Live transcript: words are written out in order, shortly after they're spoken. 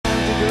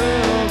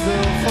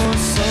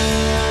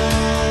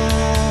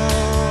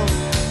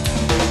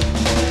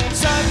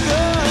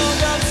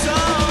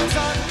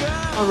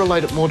I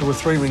relate it more to a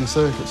three-ring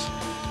circus.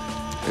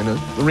 You know,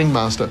 the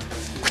ringmaster.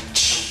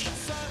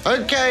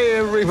 OK,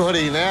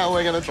 everybody, now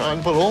we're going to try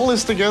and put all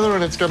this together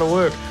and it's going to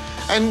work.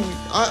 And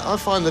I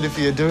find that if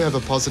you do have a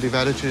positive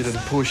attitude and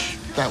push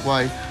that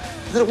way,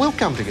 then it will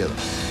come together.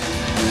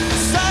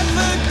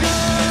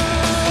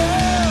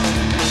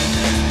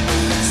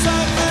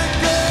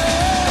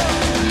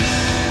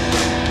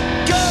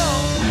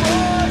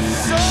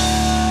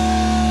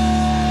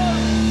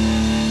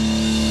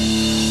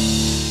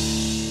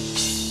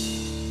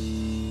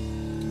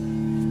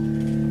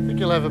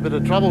 You'll have a bit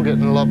of trouble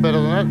getting a lot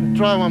better than that.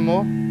 Try one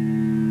more.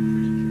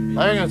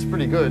 I think that's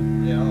pretty good.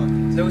 Yeah, I like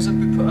it. There was a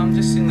bit, I'm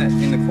just in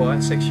the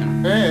quiet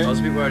section. Yeah. I was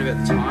a bit worried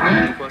about the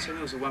time in the quiet section.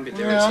 There was one bit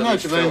there. Yeah, I know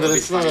what you mean, but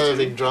it's not a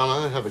big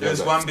drama. Have a go.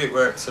 There's one bit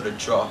where it sort of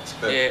dropped,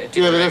 but yeah,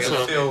 but that's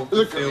right.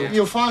 Look,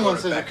 you'll find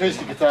once there's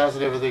acoustic guitars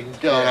and everything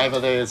going over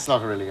there, it's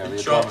not really going to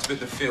be a drama. dropped, but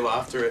the feel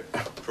after it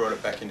brought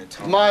it back into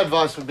time. My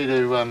advice would be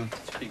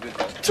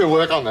to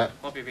work on that,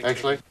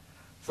 actually.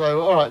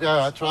 So, all right,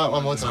 try it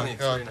one more time.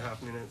 It's only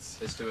 3.5 minutes.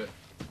 Let's do it.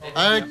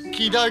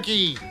 Okie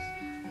dokie.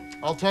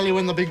 I'll tell you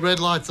when the big red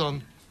light's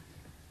on.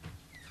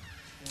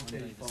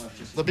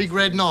 The big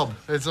red knob,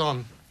 it's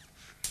on.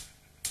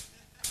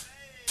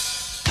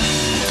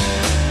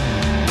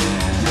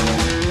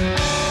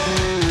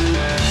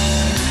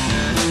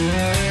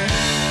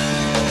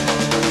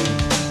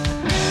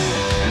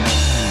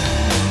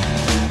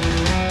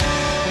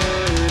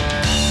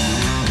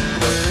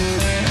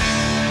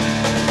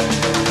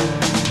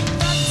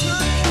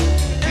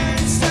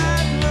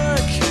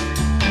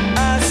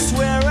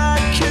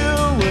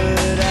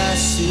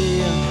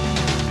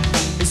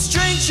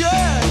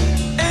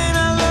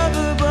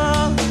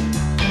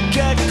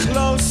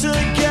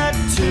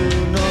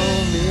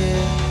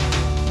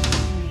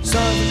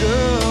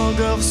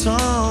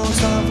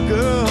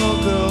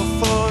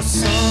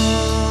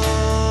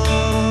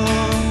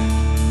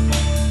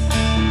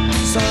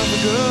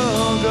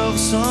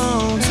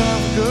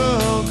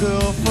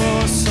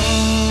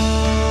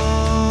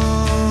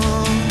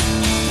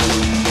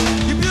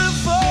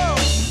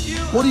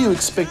 What do you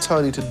expect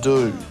Tony to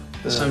do?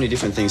 There's so many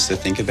different things to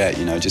think about,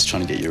 you know, just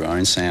trying to get your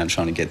own sound,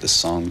 trying to get the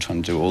song,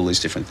 trying to do all these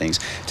different things.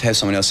 To have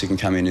someone else who can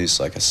come in who's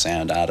like a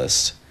sound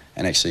artist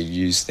and actually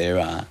use their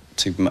art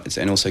to,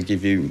 and also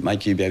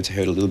make you be able to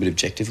hear it a little bit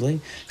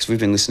objectively, because we've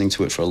been listening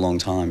to it for a long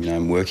time, you know,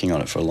 and working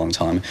on it for a long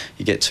time.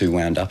 You get too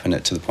wound up in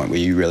it to the point where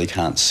you really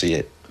can't see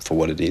it for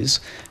what it is.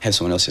 Have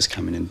someone else just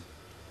come in and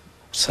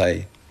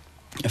say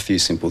a few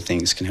simple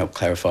things can help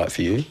clarify it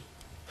for you.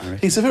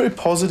 He's a very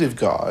positive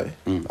guy.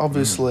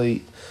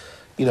 Obviously,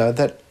 you know,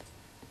 that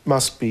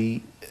must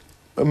make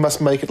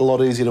it a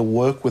lot easier to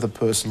work with a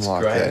person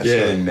like that.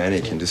 Yeah,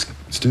 manic and just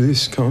do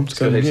this, come on,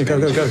 go.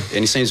 And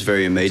he seems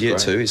very immediate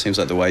too. It seems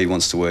like the way he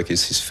wants to work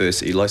is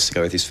he likes to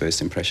go with his first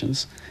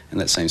impressions,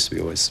 and that seems to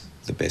be always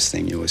the best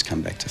thing. You always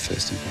come back to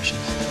first impressions.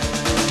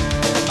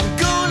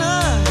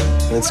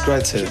 And it's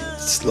great to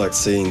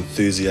see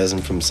enthusiasm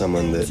from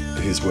someone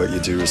whose work you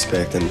do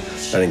respect, and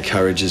that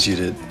encourages you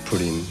to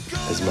put in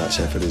as much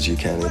effort as you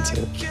can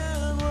into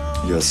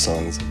your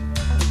songs.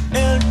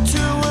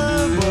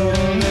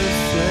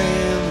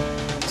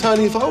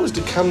 Tony, if I was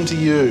to come to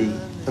you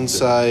and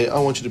say, I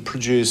want you to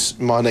produce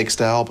my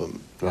next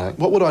album, right,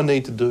 what would I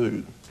need to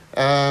do?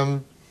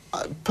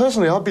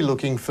 Personally, I'd be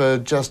looking for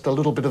just a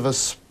little bit of a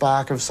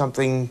spark of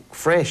something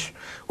fresh,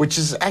 which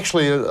is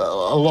actually a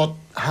lot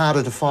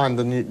harder to find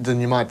than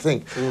you might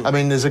think. I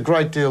mean, there's a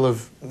great deal of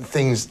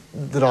things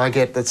that I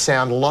get that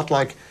sound a lot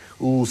like,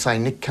 say,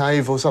 Nick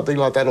Cave or something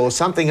like that, or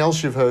something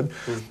else you've heard.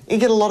 You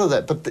get a lot of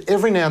that, but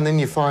every now and then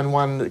you find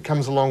one that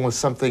comes along with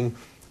something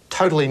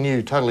totally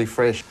new, totally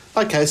fresh.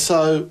 OK,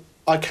 so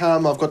I've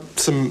got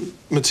some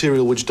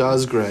material which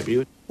does grab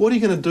you. What are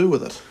you going to do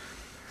with it?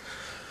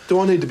 Do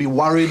I need to be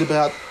worried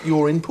about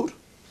your input?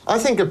 I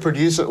think a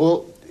producer,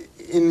 well,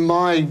 in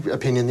my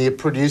opinion, the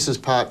producer's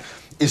part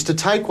is to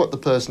take what the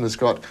person has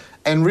got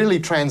and really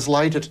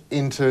translate it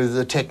into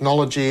the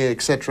technology,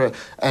 etc.,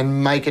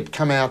 and make it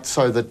come out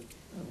so that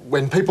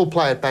when people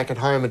play it back at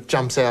home, it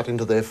jumps out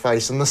into their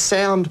face. And the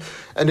sound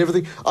and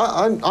everything.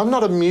 I'm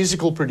not a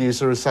musical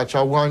producer as such.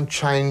 I won't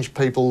change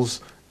people's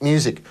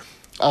music.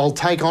 I'll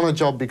take on a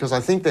job because I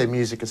think their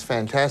music is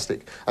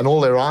fantastic and all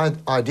their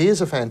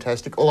ideas are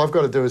fantastic. All I've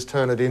got to do is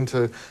turn it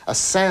into a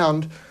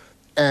sound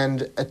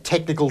and a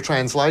technical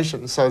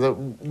translation so that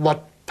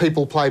what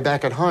people play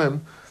back at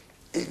home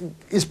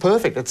is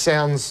perfect. It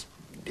sounds,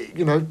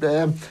 you know,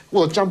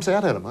 well, it jumps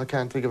out at them. I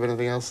can't think of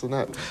anything else than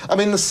that. I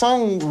mean, the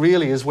song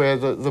really is where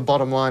the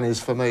bottom line is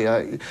for me.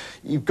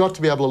 You've got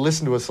to be able to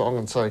listen to a song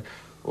and say,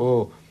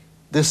 oh,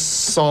 this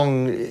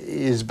song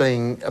is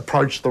being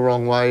approached the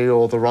wrong way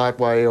or the right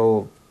way,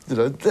 or, you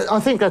know, I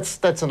think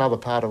that's another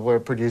part of where a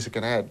producer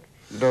can add.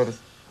 You know?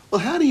 Well,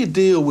 how do you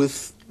deal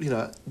with, you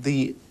know,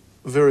 the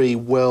very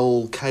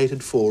well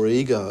catered for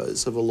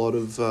egos of a lot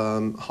of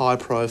high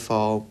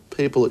profile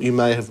people that you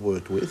may have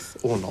worked with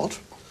or not?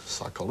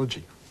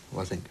 Psychology,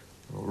 I think.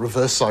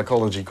 reverse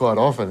psychology quite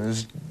often,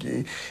 is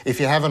if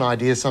you have an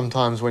idea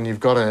sometimes when you've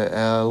got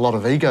a lot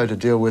of ego to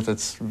deal with,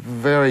 it's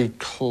very...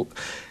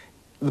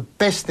 the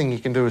best thing you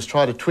can do is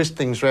try to twist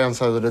things around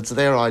so that it's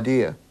their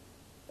idea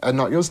and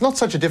not yours. It's not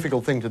such a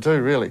difficult thing to do,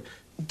 really.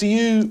 Do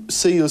you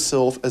see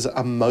yourself as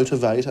a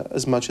motivator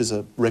as much as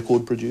a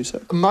record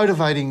producer?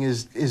 Motivating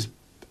is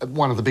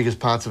one of the biggest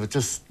parts of it.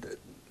 Just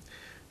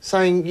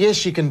saying,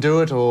 yes, you can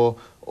do it, or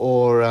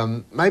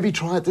maybe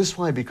try it this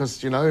way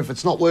because, you know, if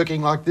it's not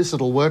working like this,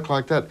 it'll work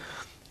like that.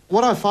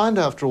 What I find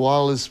after a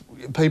while is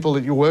people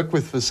that you work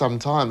with for some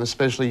time,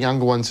 especially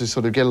younger ones who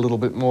sort of get a little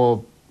bit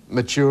more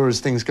mature as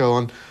things go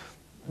on,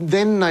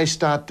 then it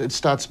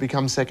starts to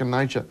become second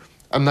nature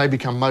and they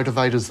become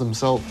motivators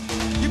themselves.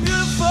 You're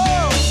beautiful,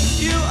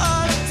 you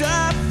are to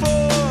die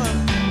for.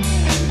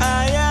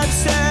 I have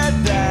said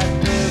that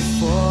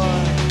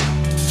before.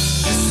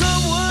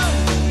 Someone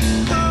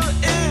who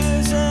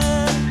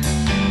isn't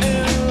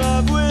in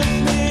love with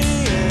me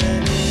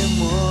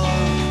anymore.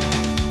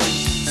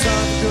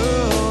 Some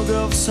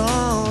girl,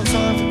 song.